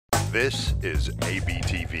This is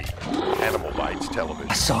ABTV, Animal Bites Television.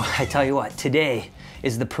 So I tell you what, today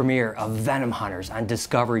is the premiere of Venom Hunters on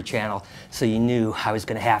Discovery Channel, so you knew I was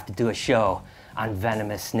gonna have to do a show on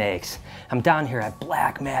venomous snakes. I'm down here at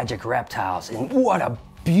Black Magic Reptiles, and what a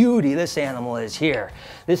beauty this animal is here.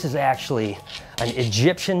 This is actually an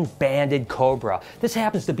Egyptian Banded Cobra. This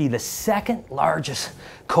happens to be the second largest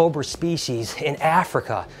cobra species in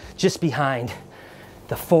Africa, just behind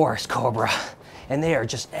the forest cobra. And they are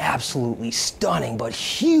just absolutely stunning, but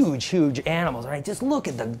huge, huge animals, right? Just look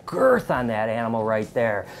at the girth on that animal right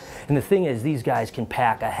there. And the thing is, these guys can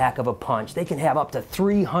pack a heck of a punch. They can have up to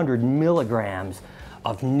 300 milligrams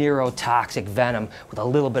of neurotoxic venom with a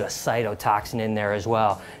little bit of cytotoxin in there as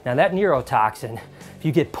well. Now that neurotoxin, if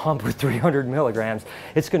you get pumped with 300 milligrams,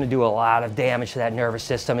 it's gonna do a lot of damage to that nervous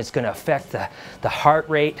system. It's gonna affect the heart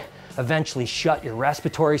rate, eventually shut your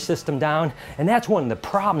respiratory system down. And that's one of the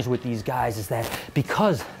problems with these guys, is that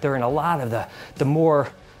because they're in a lot of the more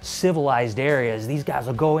civilized areas, these guys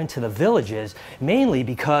will go into the villages, mainly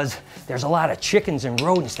because there's a lot of chickens and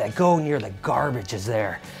rodents that go near the garbages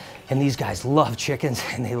there. And these guys love chickens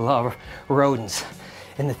and they love rodents.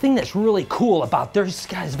 And the thing that's really cool about this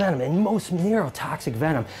guy's venom, and most neurotoxic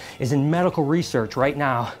venom, is in medical research right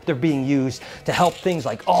now. They're being used to help things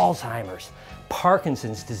like Alzheimer's,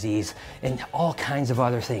 Parkinson's disease, and all kinds of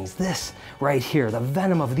other things. This right here, the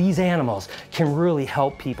venom of these animals, can really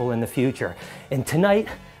help people in the future. And tonight,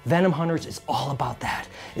 Venom Hunters is all about that,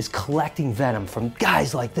 is collecting venom from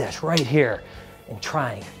guys like this right here and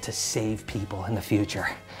trying to save people in the future.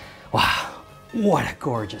 Wow, what a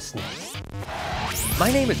gorgeous snake. My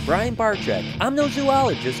name is Brian Barczyk. I'm no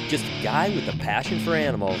zoologist, just a guy with a passion for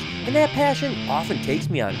animals. And that passion often takes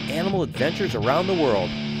me on animal adventures around the world.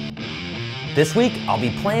 This week, I'll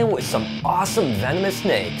be playing with some awesome venomous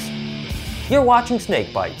snakes. You're watching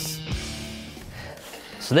Snake Bites.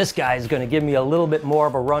 So this guy is gonna give me a little bit more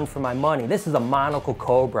of a run for my money. This is a Monocled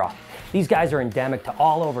Cobra. These guys are endemic to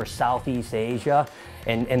all over Southeast Asia,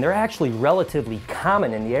 and they're actually relatively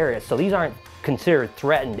common in the area, so these aren't considered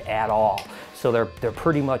threatened at all. So they're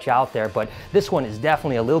pretty much out there, but this one is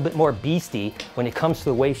definitely a little bit more beastie when it comes to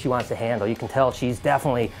the way she wants to handle. You can tell she's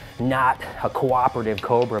definitely not a cooperative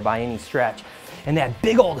cobra by any stretch. And that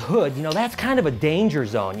big old hood, you know, that's kind of a danger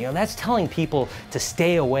zone. You know, that's telling people to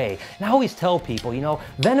stay away. And I always tell people, you know,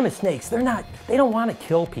 venomous snakes, they don't want to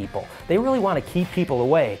kill people. They really want to keep people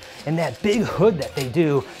away. And that big hood that they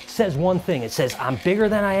do says one thing. It says, I'm bigger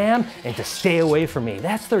than I am and to stay away from me.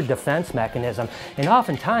 That's their defense mechanism. And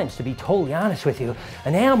oftentimes, to be totally honest with you,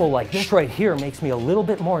 an animal like this right here makes me a little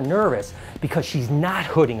bit more nervous because she's not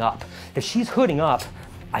hooding up. If she's hooding up,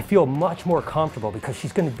 I feel much more comfortable because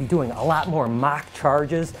she's going to be doing a lot more mock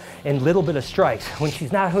charges and a little bit of strikes. When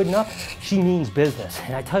she's not hooding up, she means business.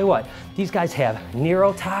 And I tell you what, these guys have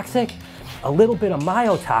neurotoxic, a little bit of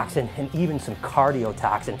myotoxin, and even some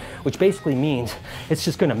cardiotoxin, which basically means it's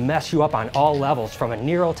just going to mess you up on all levels, from a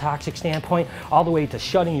neurotoxic standpoint all the way to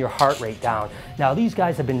shutting your heart rate down. Now, these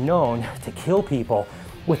guys have been known to kill people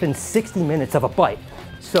within 60 minutes of a bite.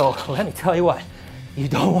 So let me tell you what, you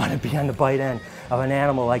don't want to be on the bite end of an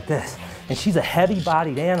animal like this. And she's a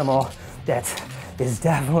heavy-bodied animal that is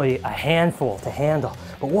definitely a handful to handle.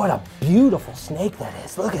 But what a beautiful snake that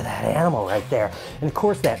is. Look at that animal right there. And of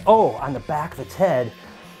course that O on the back of its head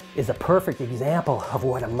is a perfect example of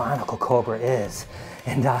what a Monocled Cobra is.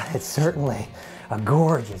 And it's certainly a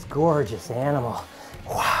gorgeous, gorgeous animal.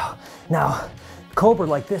 Wow. Now, a cobra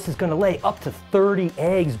like this is gonna lay up to 30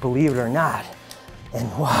 eggs, believe it or not.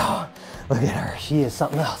 And wow, look at her, she is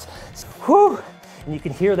something else. Whew. And you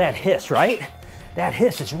can hear that hiss, right? That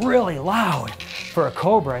hiss is really loud for a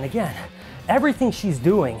cobra. And again, everything she's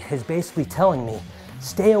doing is basically telling me,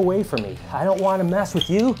 stay away from me. I don't want to mess with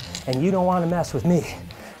you, and you don't want to mess with me.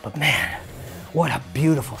 But man, what a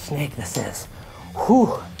beautiful snake this is.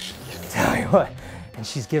 Whew. Tell you what, and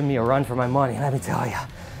she's giving me a run for my money, let me tell you.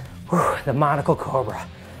 Whew, the Monocled Cobra,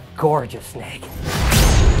 gorgeous snake.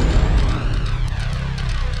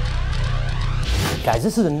 Guys,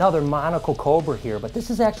 this is another Monocled Cobra here, but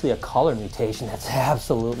this is actually a color mutation that's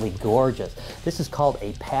absolutely gorgeous. This is called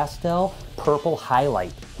a pastel purple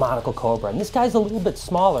highlight Monocled Cobra. And this guy's a little bit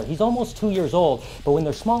smaller. He's almost 2 years old, but when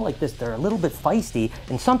they're small like this, they're a little bit feisty,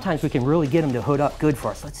 and sometimes we can really get him to hood up good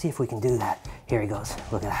for us. Let's see if we can do that. Here he goes,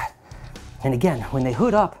 look at that. And again, when they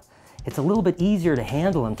hood up, it's a little bit easier to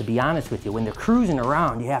handle them, to be honest with you. When they're cruising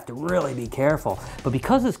around, you have to really be careful. But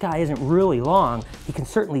because this guy isn't really long, he can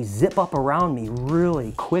certainly zip up around me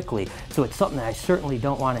really quickly. So it's something that I certainly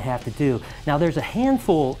don't want to have to do. Now, there's a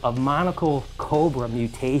handful of Monocled Cobra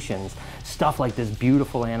mutations, stuff like this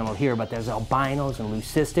beautiful animal here, but there's albinos and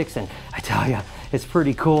leucistics, and I tell you, It's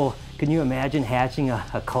pretty cool. Can you imagine hatching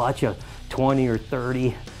a clutch of 20 or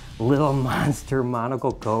 30 little monster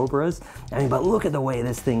monocled cobras? I mean, but look at the way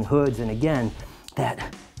this thing hoods, and again,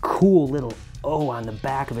 that cool little O on the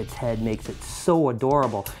back of its head makes it so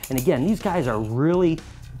adorable. And again, these guys are really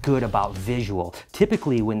good about visual.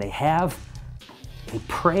 Typically, when they have a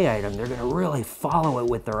prey item, they're gonna really follow it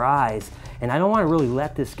with their eyes. And I don't wanna really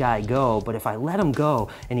let this guy go, but if I let him go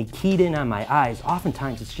and he keyed in on my eyes,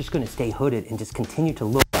 oftentimes it's just gonna stay hooded and just continue to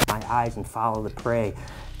look at my eyes and follow the prey.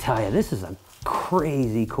 Tell you, this is a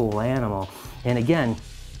crazy cool animal. And again,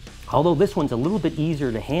 although this one's a little bit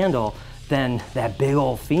easier to handle than that big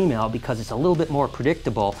old female because it's a little bit more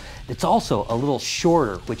predictable, it's also a little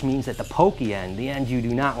shorter, which means that the pokey end, the end you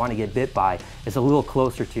do not want to get bit by, is a little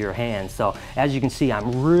closer to your hand. So as you can see,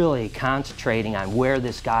 I'm really concentrating on where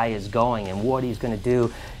this guy is going and what he's going to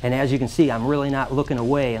do. And as you can see, I'm really not looking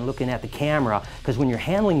away and looking at the camera, because when you're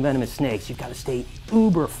handling venomous snakes, you've got to stay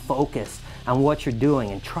uber focused on what you're doing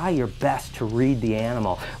and try your best to read the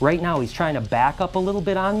animal. Right now he's trying to back up a little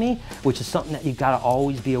bit on me, which is something that you've got to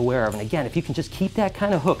always be aware of. And again, if you can just keep that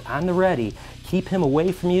kind of hook on the ready, keep him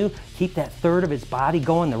away from you, keep that third of his body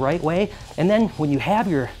going the right way, and then when you have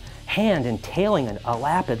your hand entailing a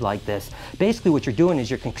lapid like this, basically what you're doing is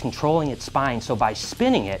you're controlling its spine, so by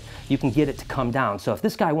spinning it, you can get it to come down. So if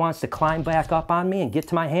this guy wants to climb back up on me and get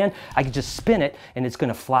to my hand, I can just spin it and it's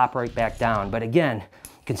gonna flop right back down. But again,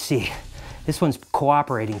 you can see, this one's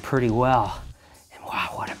cooperating pretty well. And wow,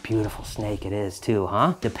 what a beautiful snake it is too,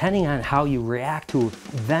 huh? Depending on how you react to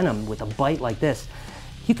venom with a bite like this,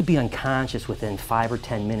 you could be unconscious within 5 or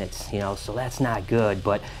 10 minutes, you know, so that's not good.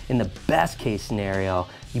 But in the best case scenario,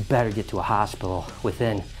 you better get to a hospital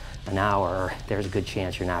within an hour, or there's a good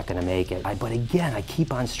chance you're not gonna make it. But again, I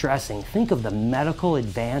keep on stressing, think of the medical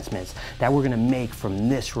advancements that we're gonna make from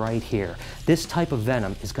this right here. This type of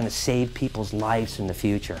venom is gonna save people's lives in the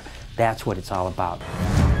future. That's what it's all about.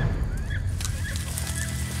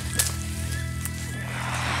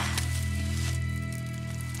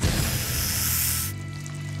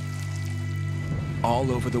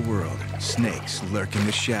 All over the world, snakes lurk in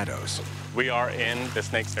the shadows. We are in the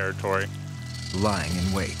snake's territory. Lying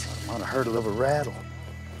in wait. On a hurdle of a rattle.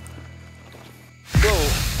 Whoa.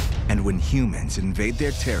 And when humans invade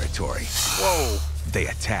their territory, Whoa. they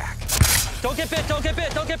attack. Don't get bit, don't get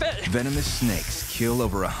bit, don't get bit! Venomous snakes kill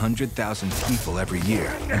over 100,000 people every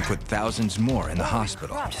year and put thousands more in the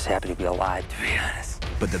hospital. I'm just happy to be alive, to be honest.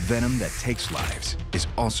 But the venom that takes lives is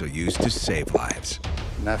also used to save lives.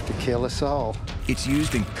 Enough to kill us all. It's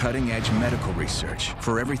used in cutting-edge medical research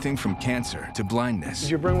for everything from cancer to blindness.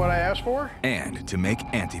 Did you bring what I asked for? And to make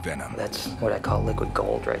anti-venom. That's what I call liquid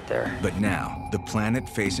gold right there. But now, the planet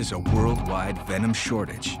faces a worldwide venom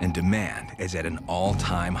shortage, and demand is at an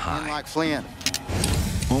all-time high. Like Flynn.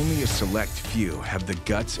 Only a select few have the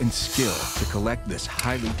guts and skill to collect this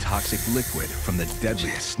highly toxic liquid from the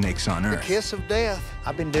deadliest snakes on The Earth. kiss of death.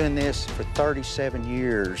 I've been doing this for 37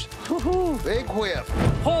 years. Woohoo! Big whip.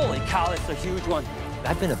 Holy cow, that's a huge one.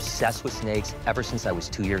 I've been obsessed with snakes ever since I was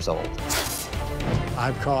 2 years old.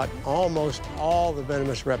 I've caught almost all the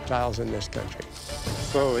venomous reptiles in this country.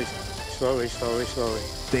 Slowly, slowly, slowly, slowly.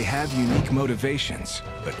 They have unique motivations,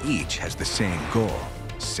 but each has the same goal: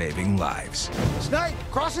 saving lives. Snake,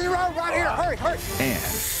 crossing the road right here. Hurry, hurry. And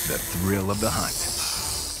the thrill of the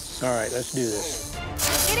hunt. All right, let's do this.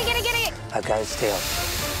 Get it, get it, get it! I've got his tail.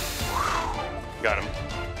 Got him.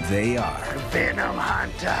 They are Venom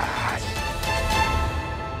Hunters.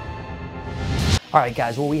 All right,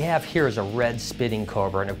 guys, what we have here is a red spitting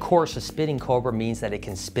cobra. And of course, a spitting cobra means that it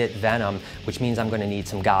can spit venom, which means I'm gonna need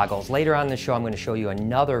some goggles. Later on in the show, I'm gonna show you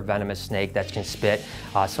another venomous snake that can spit,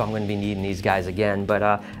 so I'm gonna be needing these guys again.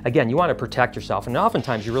 But again, you wanna protect yourself, and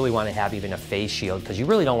oftentimes you really wanna have even a face shield, because you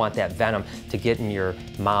really don't want that venom to get in your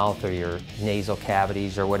mouth or your nasal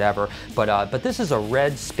cavities or whatever. But this is a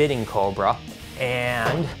red spitting cobra,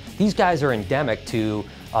 and these guys are endemic to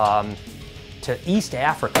East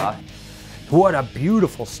Africa. What a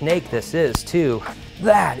beautiful snake this is too.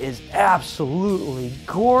 That is absolutely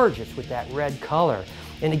gorgeous with that red color.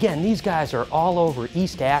 And again, these guys are all over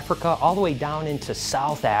East Africa, all the way down into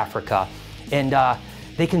South Africa. And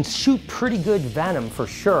they can shoot pretty good venom for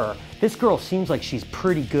sure. This girl seems like she's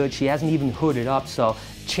pretty good. She hasn't even hooded up, so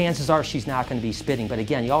chances are she's not gonna be spitting. But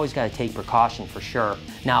again, you always gotta take precaution for sure.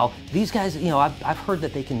 Now, these guys, you know, I've heard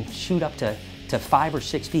that they can shoot up to 5 or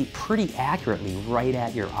 6 feet pretty accurately right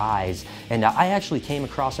at your eyes. And I actually came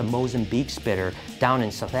across a Mozambique spitter down in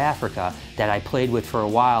South Africa that I played with for a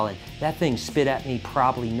while, and that thing spit at me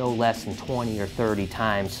probably no less than 20 or 30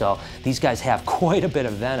 times. So these guys have quite a bit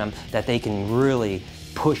of venom that they can really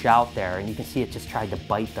push out there, and you can see it just tried to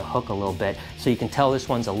bite the hook a little bit. So you can tell this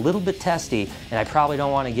one's a little bit testy, and I probably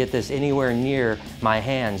don't want to get this anywhere near my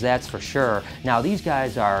hands, that's for sure. Now these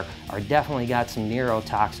guys are definitely got some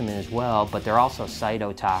neurotoxin as well, but they're also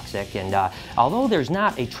cytotoxic, and although there's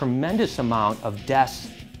not a tremendous amount of deaths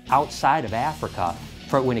outside of Africa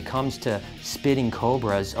when it comes to spitting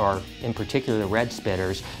cobras, or in particular the red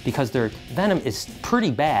spitters, because their venom is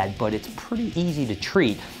pretty bad, but it's pretty easy to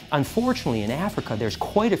treat. Unfortunately, in Africa, there's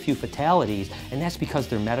quite a few fatalities, and that's because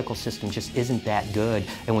their medical system just isn't that good.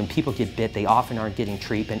 And when people get bit, they often aren't getting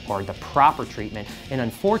treatment or the proper treatment. And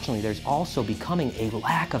unfortunately, there's also becoming a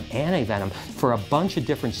lack of antivenom for a bunch of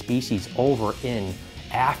different species over in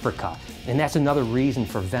Africa. And that's another reason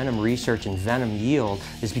for venom research and venom yield,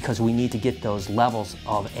 is because we need to get those levels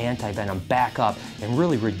of antivenom back up and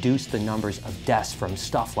really reduce the numbers of deaths from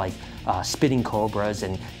stuff like spitting cobras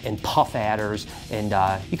and puff adders. And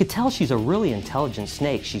you could tell she's a really intelligent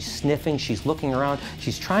snake. She's sniffing, she's looking around,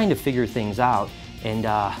 she's trying to figure things out. And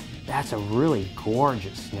that's a really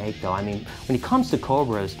gorgeous snake though. I mean, when it comes to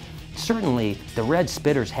cobras, certainly the red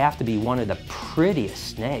spitters have to be one of the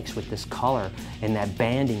prettiest snakes with this color and that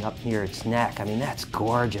banding up near its neck. I mean, that's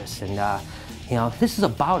gorgeous. And you know, this is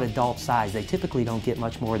about adult size. They typically don't get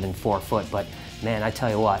much more than 4 foot, but man, I tell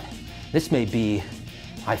you what, this may be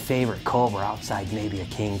my favorite cobra outside maybe a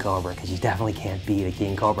king cobra, because you definitely can't beat a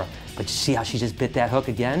king cobra. But you see how she just bit that hook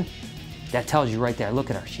again? That tells you right there, look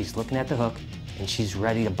at her. She's looking at the hook and she's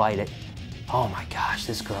ready to bite it. Oh my gosh,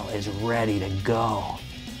 this girl is ready to go.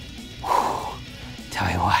 Whew. Tell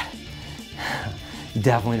you what, you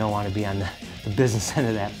definitely don't want to be on the business end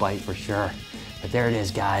of that bite for sure. But there it is,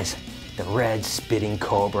 guys, the red spitting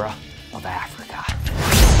cobra of Africa.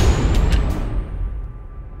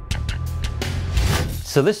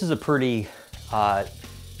 So this is a pretty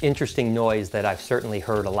interesting noise that I've certainly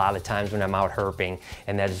heard a lot of times when I'm out herping,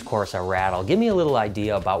 and that is of course a rattle. Give me a little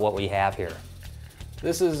idea about what we have here.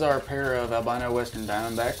 This is our pair of albino western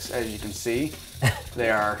diamondbacks. As you can see, they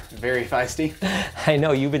are very feisty. I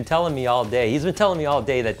know, you've been telling me all day. He's been telling me all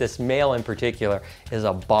day that this male in particular is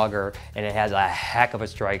a bugger and it has a heck of a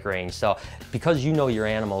strike range. So because you know your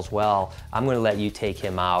animals well, I'm gonna let you take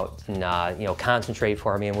him out and you know, concentrate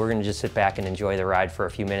for me, and we're gonna just sit back and enjoy the ride for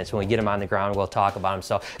a few minutes. When we get him on the ground, we'll talk about him.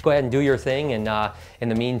 So go ahead and do your thing, and in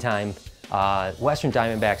the meantime, Western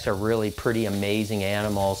Diamondbacks are really pretty amazing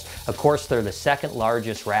animals. Of course, they're the second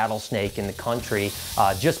largest rattlesnake in the country,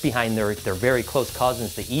 just behind their very close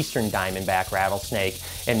cousins, the Eastern Diamondback rattlesnake.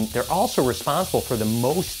 And they're also responsible for the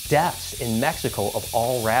most deaths in Mexico of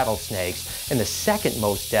all rattlesnakes, and the second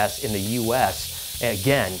most deaths in the US.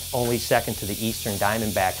 Again, only second to the Eastern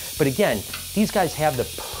Diamondback. But again, these guys have the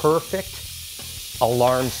perfect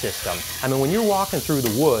alarm system. I mean, when you're walking through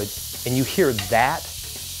the woods and you hear that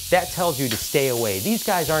tells you to stay away. These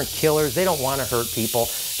guys aren't killers. They don't want to hurt people.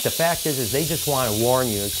 The fact is they just want to warn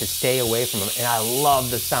you to stay away from them. And I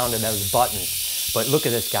love the sound of those buttons. But look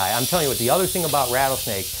at this guy. I'm telling you what, the other thing about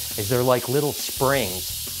rattlesnakes is they're like little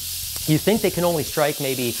springs. You think they can only strike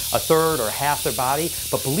maybe a third or half their body,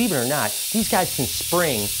 but believe it or not, these guys can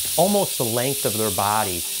spring almost the length of their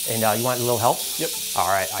body. And you want a little help? Yep. All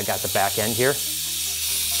right, I got the back end here.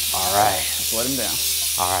 All right. Just let him down.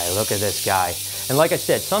 All right, look at this guy. And like I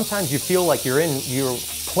said, sometimes you feel like you're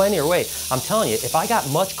plenty away. I'm telling you, if I got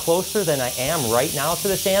much closer than I am right now to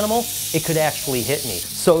this animal, it could actually hit me.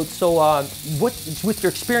 So with your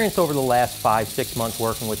experience over the last 5-6 months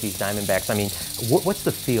working with these Diamondbacks, I mean, what's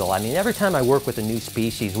the feel? I mean, every time I work with a new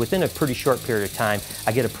species, within a pretty short period of time,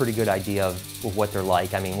 I get a pretty good idea of what they're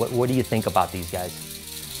like. I mean, what do you think about these guys?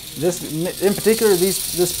 This, in particular,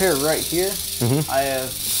 this pair right here, I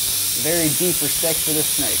have very deep respect for this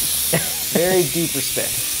snake. Very deep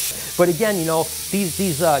respect. But again, you know, these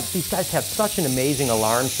guys have such an amazing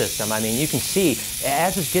alarm system. I mean, you can see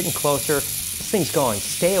as it's getting closer, this thing's going,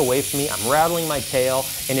 stay away from me. I'm rattling my tail.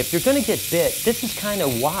 And if you're going to get bit, this is kind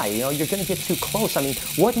of why. You know, you're going to get too close. I mean,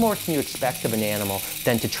 what more can you expect of an animal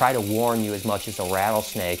than to try to warn you as much as a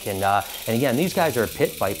rattlesnake? And again, these guys are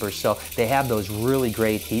pit vipers, so they have those really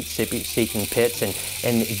great heat-seeking pits.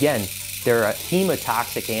 And again, they're a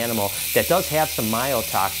hemotoxic animal that does have some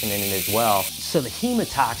myotoxin in it as well. So the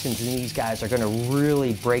hemotoxins in these guys are going to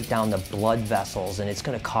really break down the blood vessels, and it's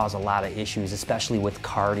going to cause a lot of issues, especially with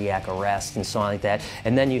cardiac arrest and so on like that.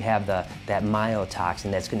 And then you have that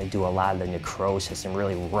myotoxin that's going to do a lot of the necrosis and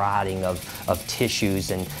really rotting of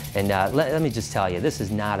tissues. And let me just tell you, this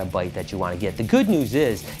is not a bite that you want to get. The good news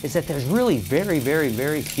is that there's really very, very,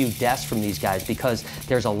 very few deaths from these guys, because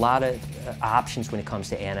there's a lot of options when it comes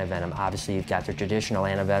to antivenom. Obviously, you've got the traditional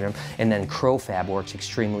antivenom, and then Crofab works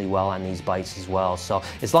extremely well on these bites. venomous as well. So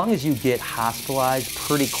as long as you get hospitalized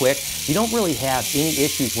pretty quick, you don't really have any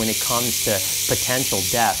issues when it comes to potential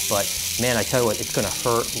death. But man, I tell you what, it's gonna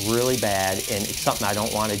hurt really bad, and it's something I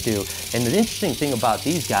don't wanna do. And the interesting thing about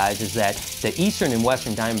these guys is that the Eastern and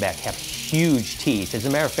Western Diamondback have huge teeth. As a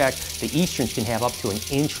matter of fact, the Easterns can have up to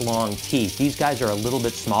 1-inch long teeth. These guys are a little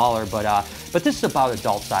bit smaller, but this is about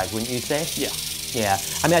adult size, wouldn't you say? Yeah. Yeah,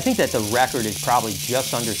 I mean, I think that the record is probably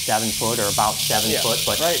just under 7 foot or about 7 foot,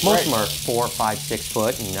 but most of them are 4, 5, 6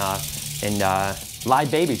 foot, and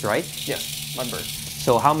live babies, right? Yeah, live birds.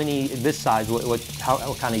 So how many this size? What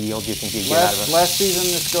kind of yield do you think you get out of it? Last season,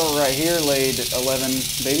 this girl right here laid 11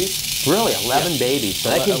 babies. Really, 11 babies. So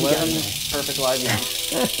that gives 11 you perfect live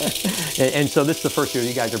young. and so this is the first year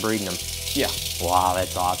you guys are breeding them. Yeah. Wow,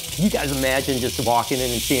 that's awesome. Can you guys imagine just walking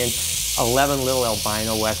in and seeing 11 little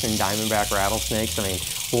albino Western Diamondback rattlesnakes? I mean,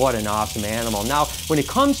 what an awesome animal. Now, when it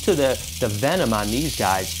comes to the venom on these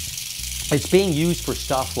guys, it's being used for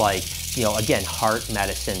stuff like, you know, again, heart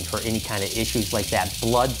medicine for any kind of issues like that,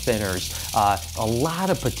 blood thinners, a lot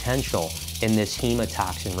of potential in this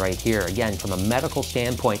hemotoxin right here. Again, from a medical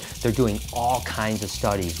standpoint, they're doing all kinds of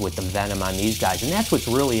studies with the venom on these guys. And that's what's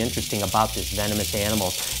really interesting about this venomous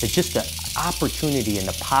animals. It's just the opportunity and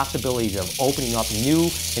the possibilities of opening up new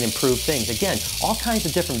and improved things. Again, all kinds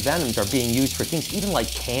of different venoms are being used for things, even like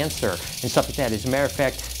cancer and stuff like that. As a matter of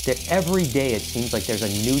fact, that every day it seems like there's a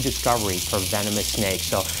new discovery for venomous snakes.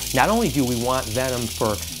 So not only do we want venom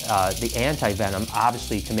for the anti-venom,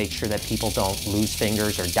 obviously to make sure that people don't lose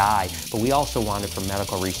fingers or die, but we also want it for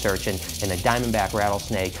medical research. And the Diamondback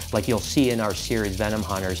rattlesnake, like you'll see in our series Venom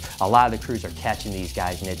Hunters, a lot of the crews are catching these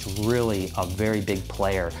guys, and it's really a very big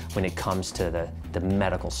player when it comes to the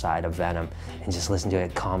medical side of venom. And just listen to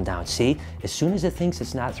it calm down. See, as soon as it thinks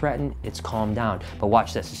it's not threatened, it's calmed down. But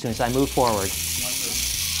watch this, as soon as I move forward,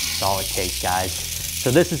 that's all it takes, guys. So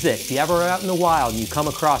this is it. If you ever are out in the wild and you come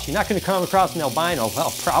across, you're not going to come across an albino,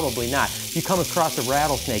 well, probably not. You come across a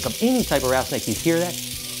rattlesnake, of any type of rattlesnake, you hear that,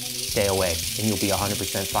 stay away, and you'll be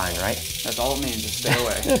 100% fine, right? That's all it means, is stay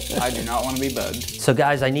away. I do not want to be bugged. So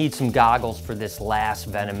guys, I need some goggles for this last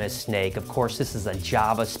venomous snake. Of course, this is a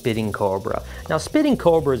Java Spitting Cobra. Now, Spitting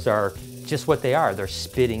Cobras are just what they are. They're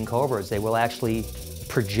spitting cobras. They will actually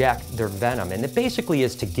project their venom, and it basically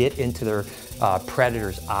is to get into their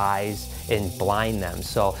predator's eyes and blind them.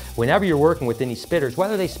 So whenever you're working with any spitters,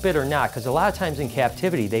 whether they spit or not, because a lot of times in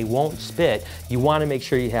captivity they won't spit, you want to make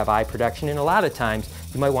sure you have eye protection, and a lot of times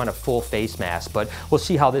you might want a full face mask. But we'll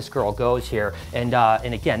see how this girl goes here. And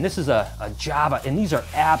again, this is a Java, and these are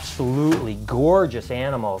absolutely gorgeous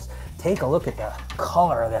animals. Take a look at the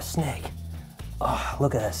color of this snake. Oh,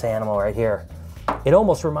 look at this animal right here. It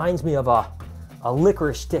almost reminds me of a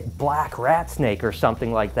licorice stick black rat snake or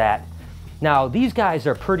something like that. Now, these guys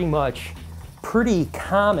are pretty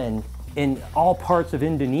common in all parts of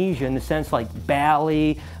Indonesia, in the sense like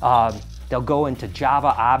Bali, they'll go into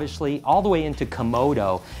Java, obviously, all the way into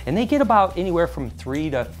Komodo, and they get about anywhere from 3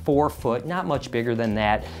 to 4 foot, not much bigger than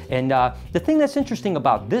that. And the thing that's interesting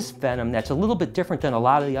about this venom that's a little bit different than a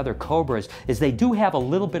lot of the other cobras is they do have a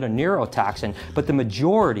little bit of neurotoxin, but the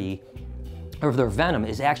majority of their venom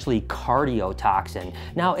is actually cardiotoxin.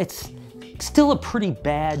 Now, it's still a pretty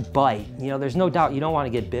bad bite. You know, there's no doubt you don't want to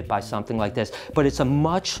get bit by something like this, but it's a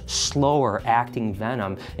much slower acting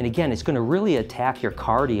venom. And again, it's going to really attack your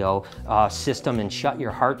cardio system and shut your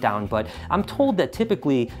heart down. But I'm told that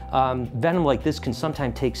typically venom like this can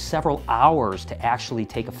sometimes take several hours to actually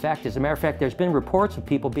take effect. As a matter of fact, there's been reports of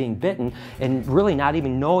people being bitten and really not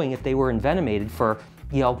even knowing if they were envenomated for,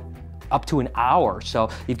 you know, up to an hour. So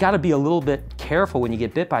you've got to be a little bit careful when you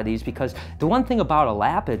get bit by these, because the one thing about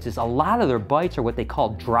elapids is a lot of their bites are what they call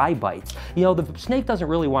dry bites. You know, the snake doesn't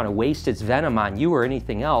really want to waste its venom on you or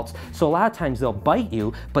anything else, so a lot of times they'll bite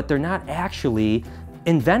you, but they're not actually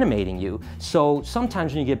envenomating you. So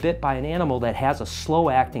sometimes when you get bit by an animal that has a slow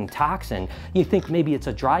acting toxin, you think maybe it's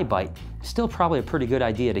a dry bite. Still probably a pretty good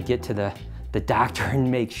idea to get to the doctor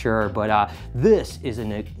and make sure. But this is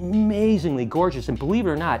an amazingly gorgeous, and believe it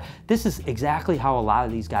or not, this is exactly how a lot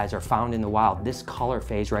of these guys are found in the wild, this color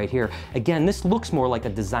phase right here. Again, this looks more like a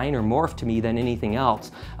designer morph to me than anything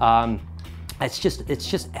else. It's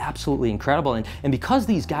just absolutely incredible. And because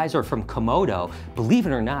these guys are from Komodo, believe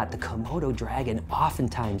it or not, the Komodo dragon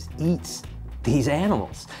oftentimes eats these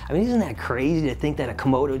animals. I mean, isn't that crazy to think that a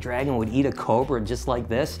Komodo dragon would eat a cobra just like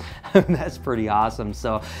this? That's pretty awesome.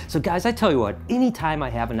 So guys, I tell you what, anytime I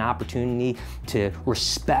have an opportunity to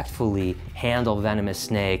respectfully handle venomous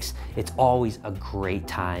snakes, it's always a great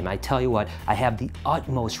time. I tell you what, I have the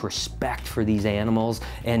utmost respect for these animals,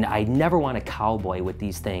 and I never want to cowboy with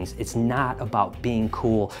these things. It's not about being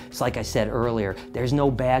cool. It's like I said earlier, there's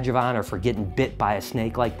no badge of honor for getting bit by a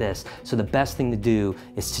snake like this. So the best thing to do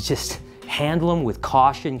is to just handle them with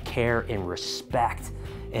caution, care, and respect,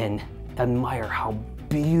 and admire how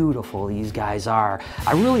beautiful these guys are.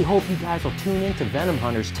 I really hope you guys will tune in to Venom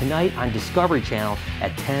Hunters tonight on Discovery Channel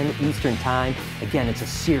at 10 Eastern Time. Again, it's a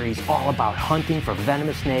series all about hunting for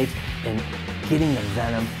venomous snakes and getting the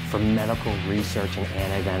venom for medical research and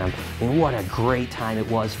anti-venom. And what a great time it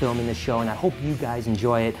was filming this show, and I hope you guys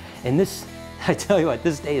enjoy it. And this, I tell you what,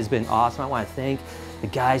 this day has been awesome. I want to thank the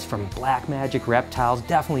guys from Black Magic Reptiles.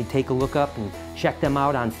 Definitely take a look up and check them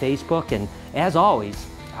out on Facebook. And as always,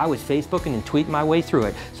 I was Facebooking and tweeting my way through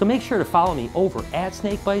it. So make sure to follow me over at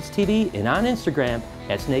SnakeBytesTV and on Instagram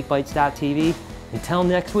at SnakeBytes.tv. Until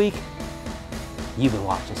next week, you've been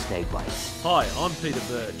watching Snake Bites. Hi, I'm Peter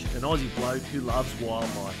Birch, an Aussie bloke who loves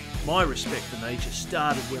wildlife. My respect for nature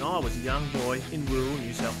started when I was a young boy in rural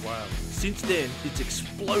New South Wales. Since then, it's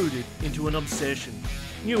exploded into an obsession.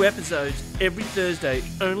 New episodes every Thursday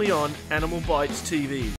only on Animal Bites TV.